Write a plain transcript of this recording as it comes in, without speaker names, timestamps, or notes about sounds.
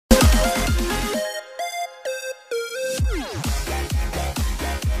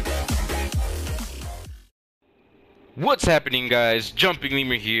What's happening, guys? Jumping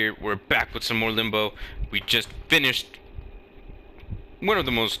Lemur here. We're back with some more Limbo. We just finished one of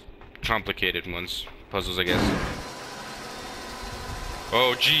the most complicated puzzles, I guess.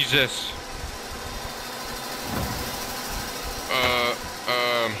 Oh, Jesus.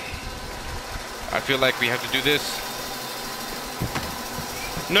 I feel like we have to do this.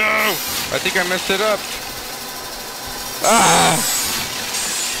 No! I think I messed it up. Ah!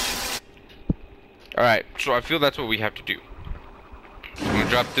 Alright, so I feel that's what we have to do. I'm gonna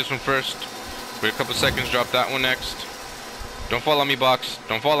drop this one first. Wait a couple seconds, drop that one next. Don't fall on me, box.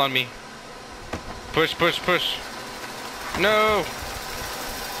 Don't fall on me. Push, push, push. No!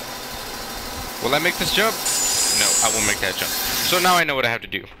 Will I make this jump? No, I won't make that jump. So now I know what I have to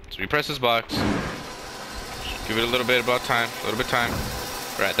do. So we press this box. Give it a little bit about time. A little bit of time.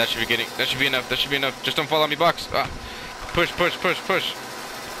 Alright, that should be enough. That should be enough. Just don't fall on me, box. Ah. Push, push, push, push.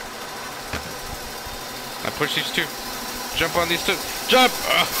 Now push these two. Jump on these two. Jump!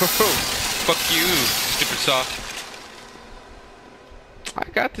 Oh, fuck you, stupid saw. I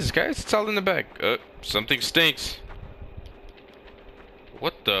got this, guys. It's all in the bag. Something stinks.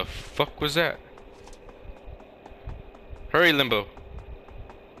 What the fuck was that? Hurry, Limbo.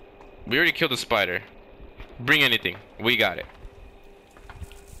 We already killed the spider. Bring anything. We got it.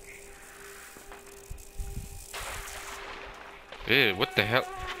 Ew, what the hell?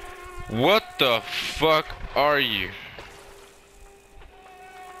 What the fuck are you?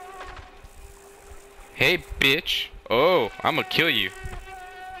 Hey, bitch. Oh, I'm gonna kill you.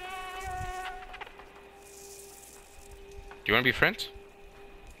 Do you wanna be friends?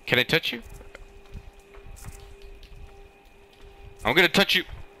 Can I touch you? I'm gonna touch you.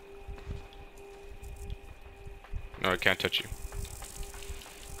 No, I can't touch you.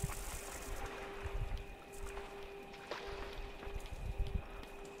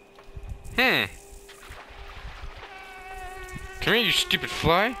 Come here, you stupid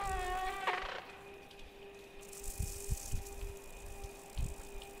fly.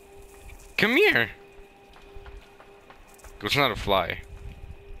 Come here. It's not a fly.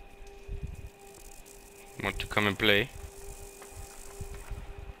 Want to come and play?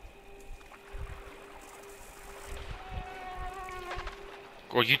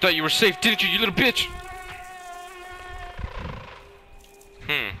 Oh, you thought you were safe, didn't you, you little bitch?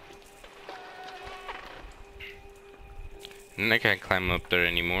 And I can't climb up there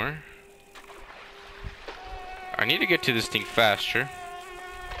anymore. I need to get to this thing faster.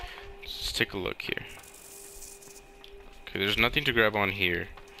 Let's take a look here. Okay, there's nothing to grab on here.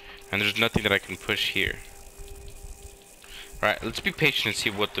 And there's nothing that I can push here. Alright, let's be patient and see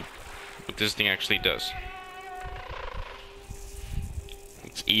what this thing actually does.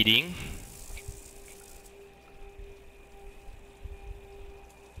 It's eating.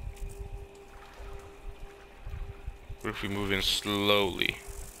 What if we move in slowly?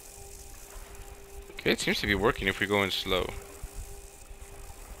 Okay, it seems to be working if we go in slow.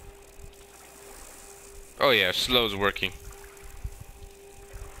 Oh yeah, slow is working.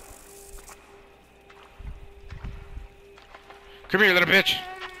 Come here, little bitch!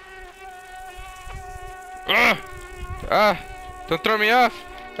 Don't throw me off!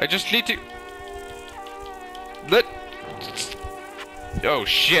 I just need to... Oh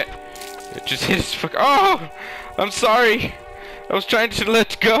shit! It just hit his fuck... Oh! I'm sorry! I was trying to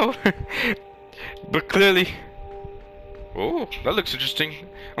let go! But clearly... Oh, that looks interesting.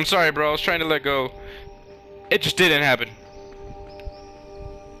 I'm sorry, bro. I was trying to let go. It just didn't happen.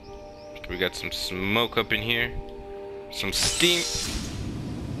 Okay, we got some smoke up in here. Some steam.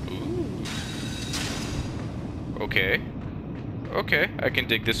 Ooh. Okay. Okay, I can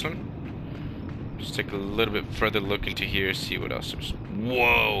dig this one. Just take a little bit further look into here, see what else there's.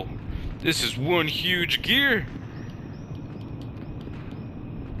 Whoa! This is one huge gear!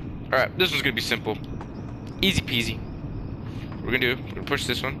 Alright, this one's gonna be simple. Easy peasy. What we're gonna do, we're gonna push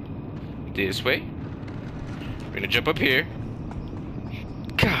this one this way. We're gonna jump up here.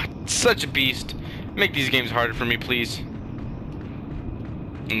 God, such a beast. Make these games harder for me, please.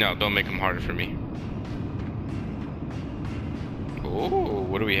 No, don't make them harder for me. Oh,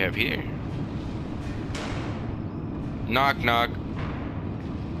 what do we have here? Knock, knock.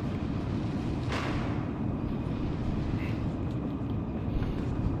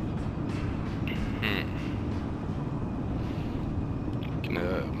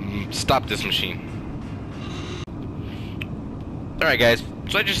 Gonna stop this machine. Alright, guys.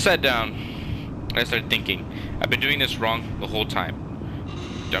 So I just sat down and I started thinking. I've been doing this wrong the whole time.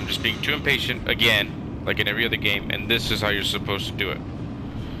 I'm just being too impatient again, like in every other game, and this is how you're supposed to do it.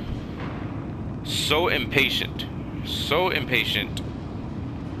 So impatient. So impatient.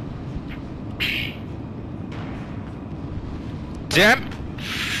 damn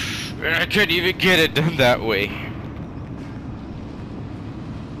it. I couldn't even get it done that way.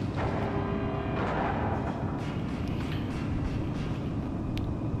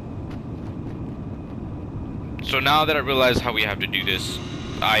 So now that I realize how we have to do this,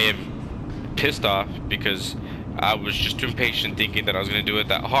 I am pissed off because I was just too impatient thinking that I was going to do it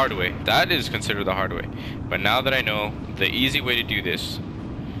that hard way. That is considered the hard way. But now that I know the easy way to do this,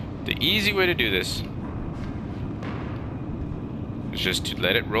 is just to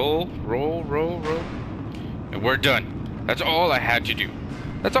let it roll, and we're done. That's all I had to do.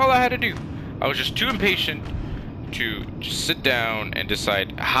 That's all I had to do. I was just too impatient to just sit down and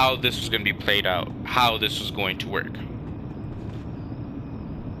decide how this was going to be played out, how this was going to work.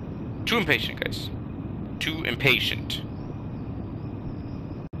 Too impatient, guys. Too impatient.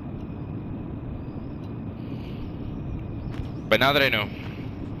 But now that I know,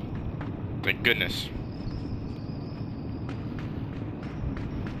 thank goodness.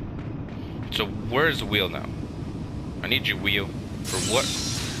 So where's the wheel now? I need your wheel. For what?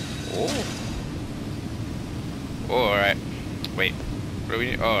 Oh. Oh, alright. Wait. What do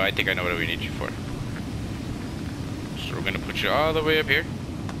we need? Oh, I think I know what we need you for. So we're gonna put you all the way up here.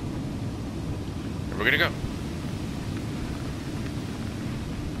 And we're gonna go.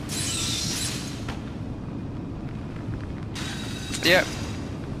 Yeah.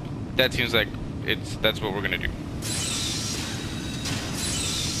 That seems like that's what we're gonna do.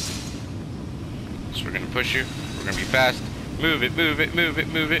 So we're gonna push you. We're gonna be fast. Move it, move it, move it,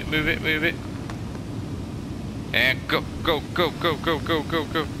 move it, move it, move it. And go, go, go, go, go, go, go,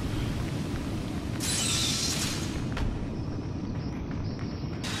 go.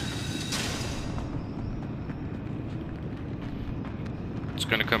 It's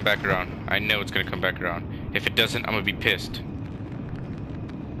gonna come back around. I know it's gonna come back around. If it doesn't, I'm gonna be pissed.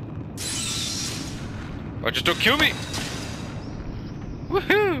 Oh, just don't kill me!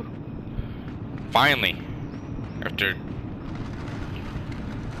 Woohoo! Finally, after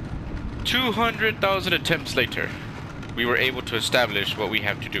 200,000 attempts later, we were able to establish what we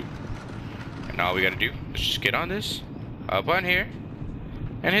have to do. And all we gotta do is just get on this, up on here,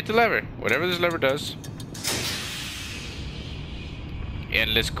 and hit the lever. Whatever this lever does.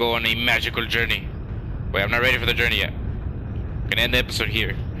 And let's go on a magical journey. Wait, I'm not ready for the journey yet. I'm gonna end the episode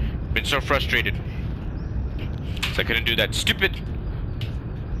here. Been so frustrated. So I couldn't do that stupid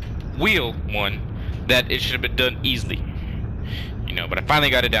wheel one that it should have been done easily. You know, but I finally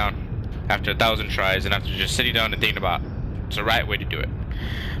got it down. After 1,000 tries and after just sitting down and thinking about it's the right way to do it.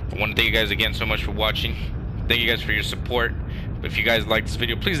 I want to thank you guys again so much for watching. Thank you guys for your support. If you guys like this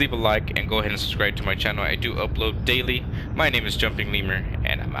video, please leave a like and go ahead and subscribe to my channel. I do upload daily. My name is Jumping Lemur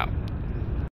and I'm out.